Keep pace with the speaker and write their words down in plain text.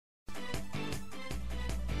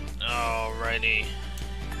Alrighty.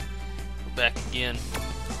 We're back again.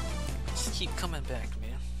 Just keep coming back,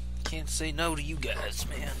 man. Can't say no to you guys,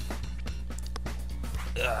 man.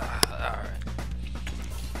 Alright.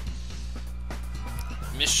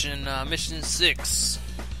 Mission 6.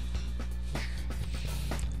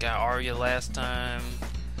 Got Arya last time.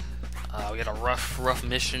 We got a rough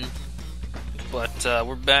mission. But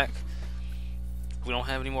we're back. We don't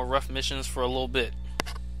have any more rough missions for a little bit.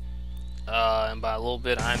 And by a little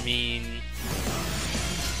bit, I mean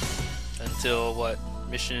until what?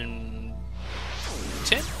 Mission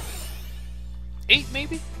 10? 8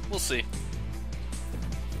 maybe? We'll see.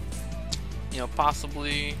 You know,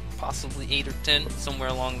 possibly 8 or 10, somewhere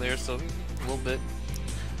along there, so a little bit.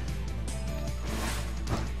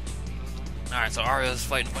 Alright, so Arya's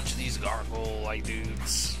fighting a bunch of these gargoyle-like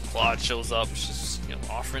dudes. Claude shows up, just, you know,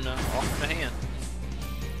 offering a hand.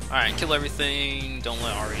 Alright, kill everything, don't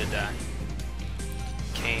let Arya die.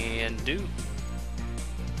 Can do.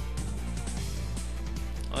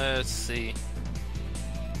 Let's see.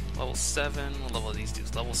 Level 7. What level are these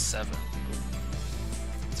dudes? Level 7.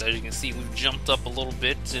 So as you can see, we've jumped up a little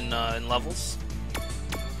bit in levels.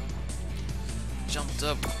 Jumped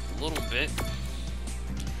up a little bit.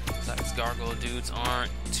 These gargoyle dudes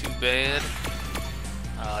aren't too bad.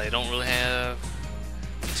 They don't really have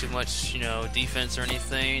too much, you know, defense or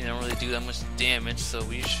anything. They don't really do that much damage, so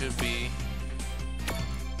we should be,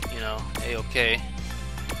 you know, A-okay.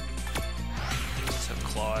 Let's have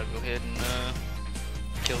Claude go ahead and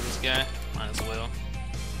kill this guy. Might as well.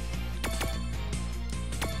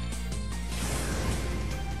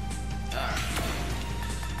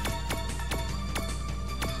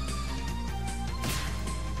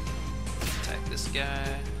 Attack this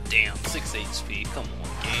guy. Damn, 6 HP. Come on,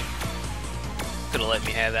 game. Could have let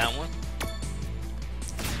me have that one.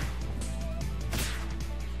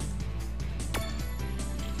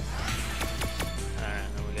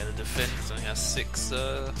 Defense, only has 6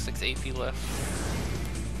 AP left.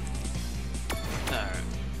 Alright.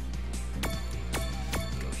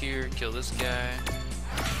 Go here, kill this guy.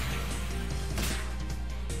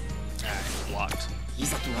 Alright, blocked.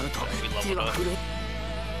 Alright, we leveled up.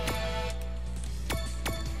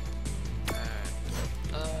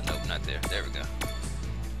 Alright. Nope, not there. There we go.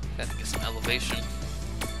 Got to get some elevation.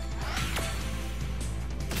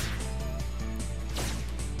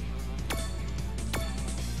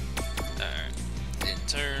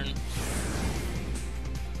 Turn.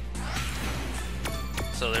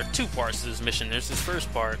 So there are 2 parts to this mission. There's this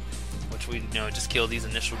first part, which we, you know, just kill these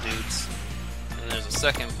initial dudes, and there's a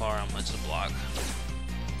second part. I'm gonna just block.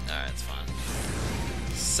 Alright, it's fine.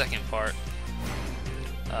 Second part.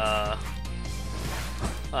 I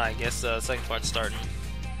guess the second part's starting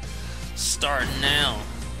now.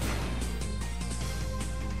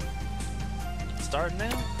 Starting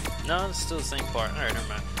now? No, it's still the same part. Alright, never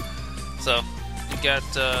mind. So we got,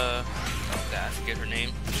 oh god, I forget her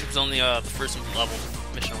name. She was on the first level,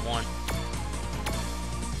 mission 1.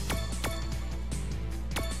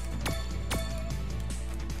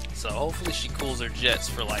 So hopefully she cools her jets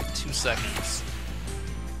for like 2 seconds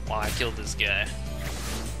while I kill this guy.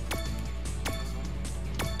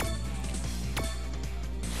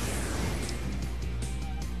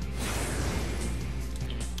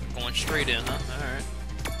 Going straight in, huh? Alright.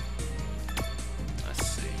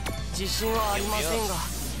 Heal me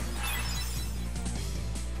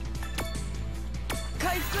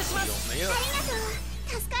up.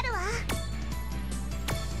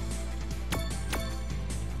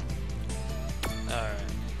 Alright.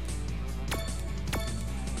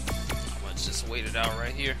 Let's just wait it out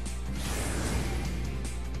right here.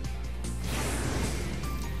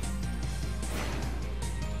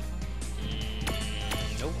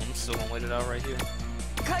 Nope, I'm still gonna wait it out right here.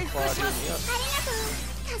 Claude, heal me up.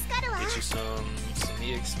 Get you some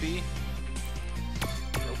EXP.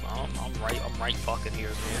 Nope, I'm right fucking here,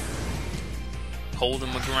 man. Holding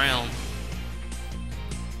my ground.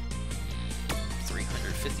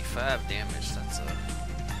 355 damage.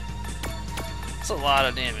 That's a lot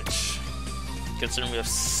of damage. Considering we have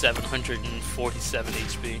 747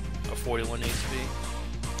 HP or 41 HP.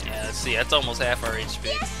 Yeah, let's see. That's almost half our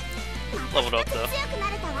HP. Leveled up though.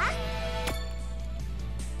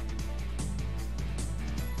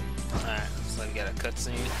 We got a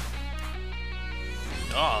cutscene.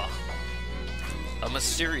 Oh, a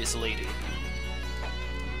mysterious lady.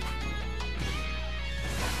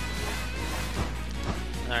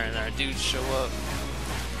 Alright, our dudes show up.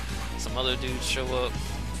 Some other dudes show up.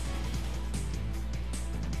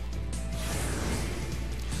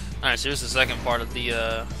 Alright, so here's the second part of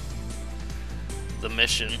the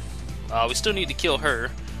mission. We still need to kill her,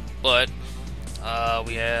 but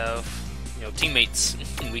we have you know, teammates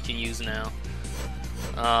we can use now.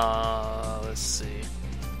 Let's see.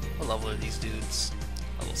 What level are these dudes?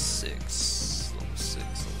 Level 6. Level 6,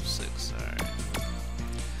 level 6. Alright.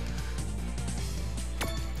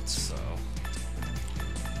 So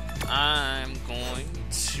I'm going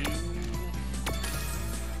to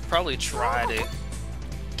probably try to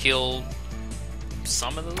kill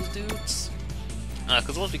some of those dudes.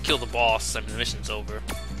 Because once we kill the boss, I mean, the mission's over.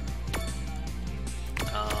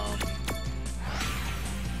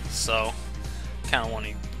 So kind of want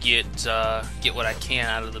to get what I can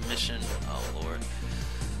out of the mission. Oh lord,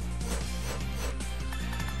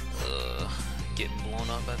 getting blown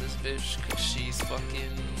up by this bitch because she's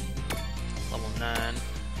fucking level 9.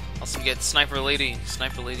 Also, we get Sniper Lady.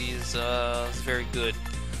 Sniper Lady is very good.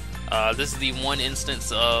 This is the one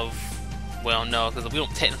instance of, well, no, because we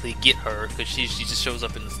don't technically get her because she just shows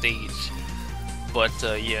up in the stage. But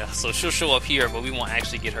yeah, so she'll show up here, but we won't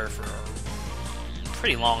actually get her for a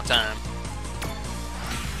pretty long time.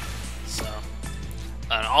 So,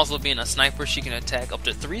 and also being a sniper, she can attack up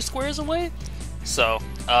to 3 squares away. So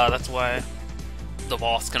that's why the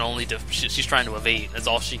boss can only she's trying to evade. That's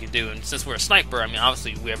all she can do. And since we're a sniper, I mean,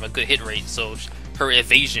 obviously we have a good hit rate. So her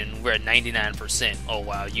evasion, we're at 99%. Oh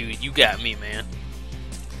wow, you got me, man.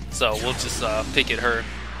 So we'll just pick at her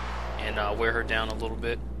and wear her down a little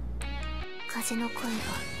bit.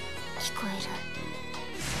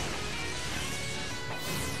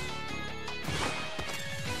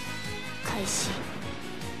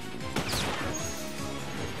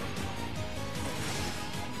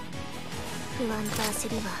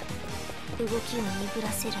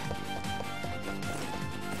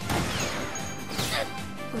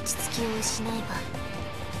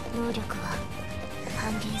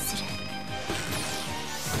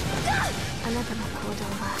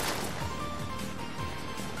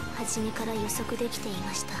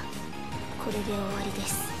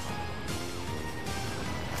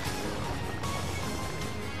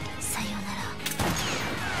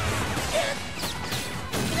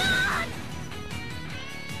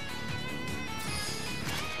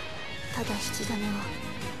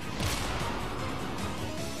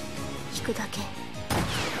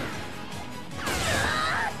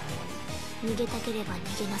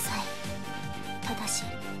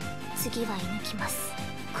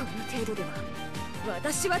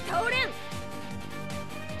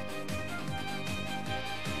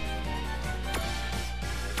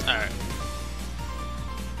 Alright.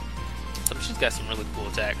 So she's got some really cool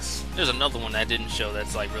attacks. There's another one that I didn't show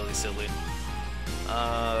that's like really silly.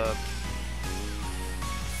 1000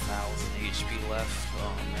 HP left.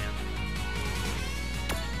 Oh man.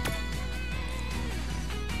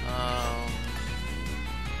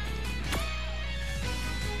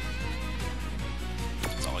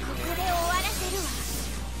 That's all I can do.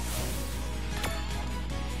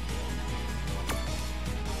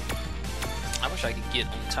 I wish I could get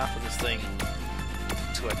on top of this thing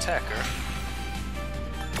to attack her.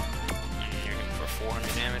 You're hitting for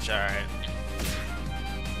 400 damage? Alright.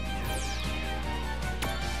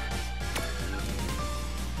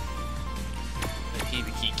 The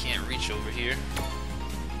Hibiki can't reach over here.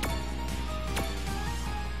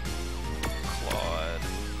 Claude.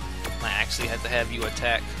 Might actually have to have you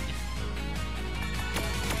attack.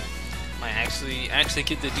 Might actually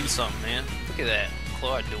get to do something, man. Look at that.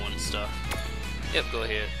 Claude doing stuff. Yep, go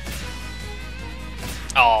ahead.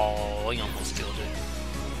 Oh, he almost killed it.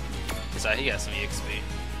 He got some EXP.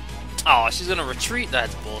 Oh, she's gonna retreat?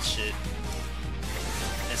 That's bullshit.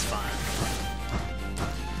 It's fine.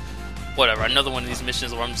 Whatever, another one of these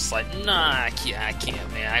missions where I'm just like, nah, I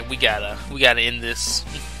can't, man. We gotta end this.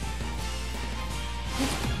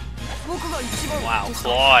 Wow,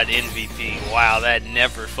 Claude MVP. Wow, that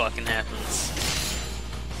never fucking happens.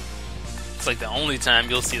 It's like the only time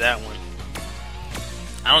you'll see that one.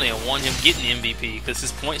 I don't even want him getting MVP because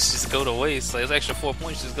his points just go to waste. Like his extra 4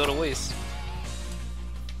 points just go to waste.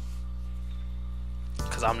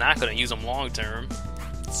 Because I'm not gonna use them long term.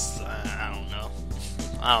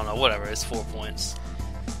 I don't know. Whatever. It's 4 points.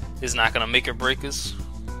 It's not gonna make or break us.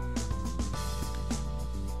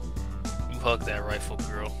 You hug that rifle,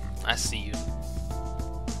 girl. I see you.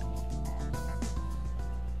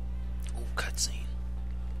 Ooh, cutscene.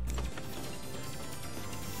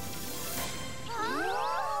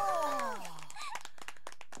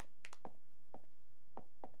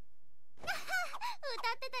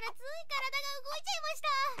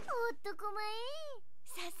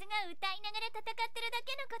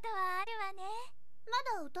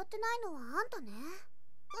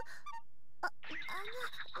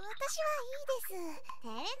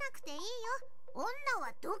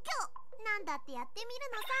 なんだってやってみる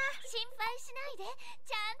のさ。心配しないで、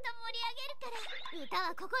ちゃんと盛り上げるから。歌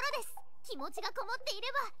は心です。気持ちがこもってい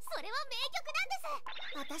ればそれは名曲なん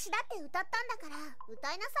です。私だって歌ったんだから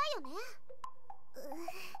歌いなさいよね。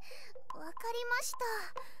わかりました。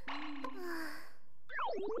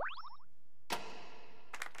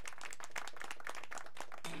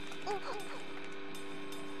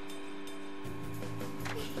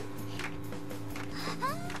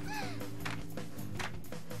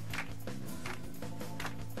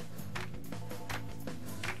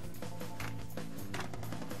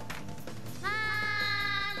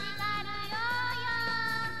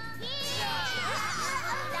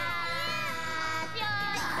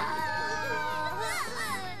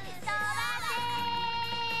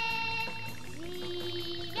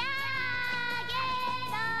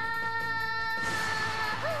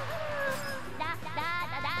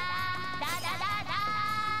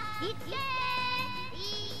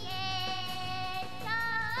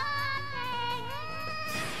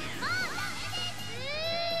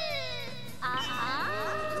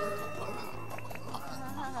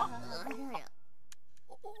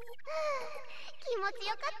気持ち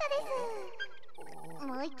よかったです。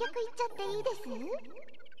もう一曲いっちゃっていいです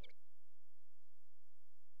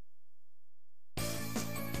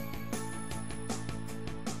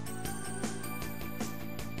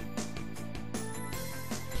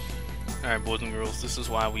？Alright, boys and girls, this is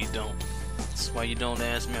why we don't. This is why you don't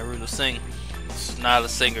ask Meru to sing. She's not a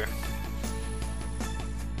singer.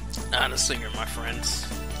 Not a singer, my friends.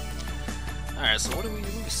 Alright, so what are we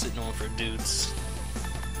sitting on for dudes?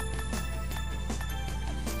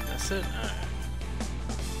 That's it?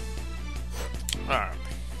 Alright.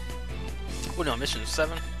 What are we on, mission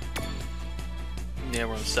 7? Yeah,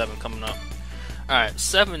 we're on 7 coming up. Alright,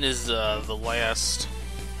 7 is the last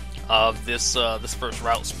of this first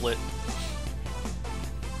route split.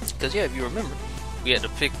 Because yeah, if you remember, we had to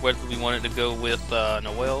pick whether we wanted to go with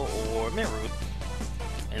Noelle or Meru.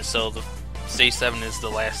 And so the stage 7 is the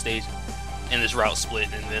last stage in this route split,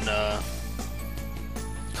 and then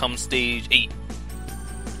come stage 8.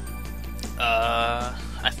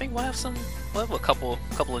 I think we'll have a couple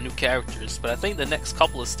of new characters, but I think the next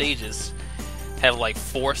couple of stages have like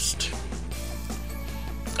forced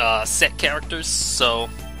set characters, so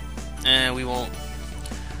we won't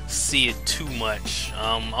see it too much.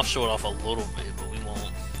 I'll show it off a little bit, but we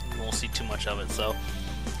won't see too much of it. So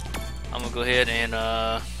I'm gonna go ahead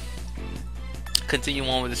and continue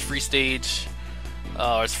on with this free stage,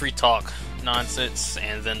 or it's free talk nonsense,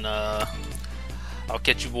 and then I'll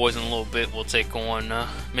catch you boys in a little bit. We'll take on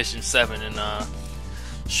mission 7 and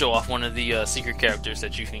show off one of the secret characters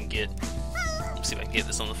that you can get. Let's see if I can get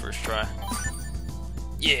this on the first try.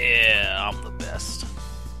 Yeah, I'm the best.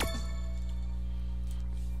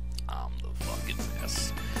 I'm the fucking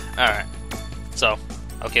best. Alright, so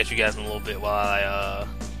I'll catch you guys in a little bit while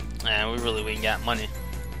we ain't got money.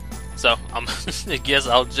 So I guess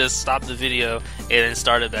I'll just stop the video and then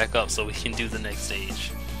start it back up so we can do the next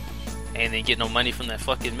stage. And then get no money from that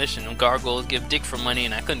fucking mission. Them gargoyles give dick for money,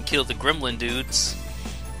 and I couldn't kill the gremlin dudes.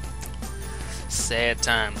 Sad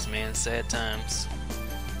times, man, sad times.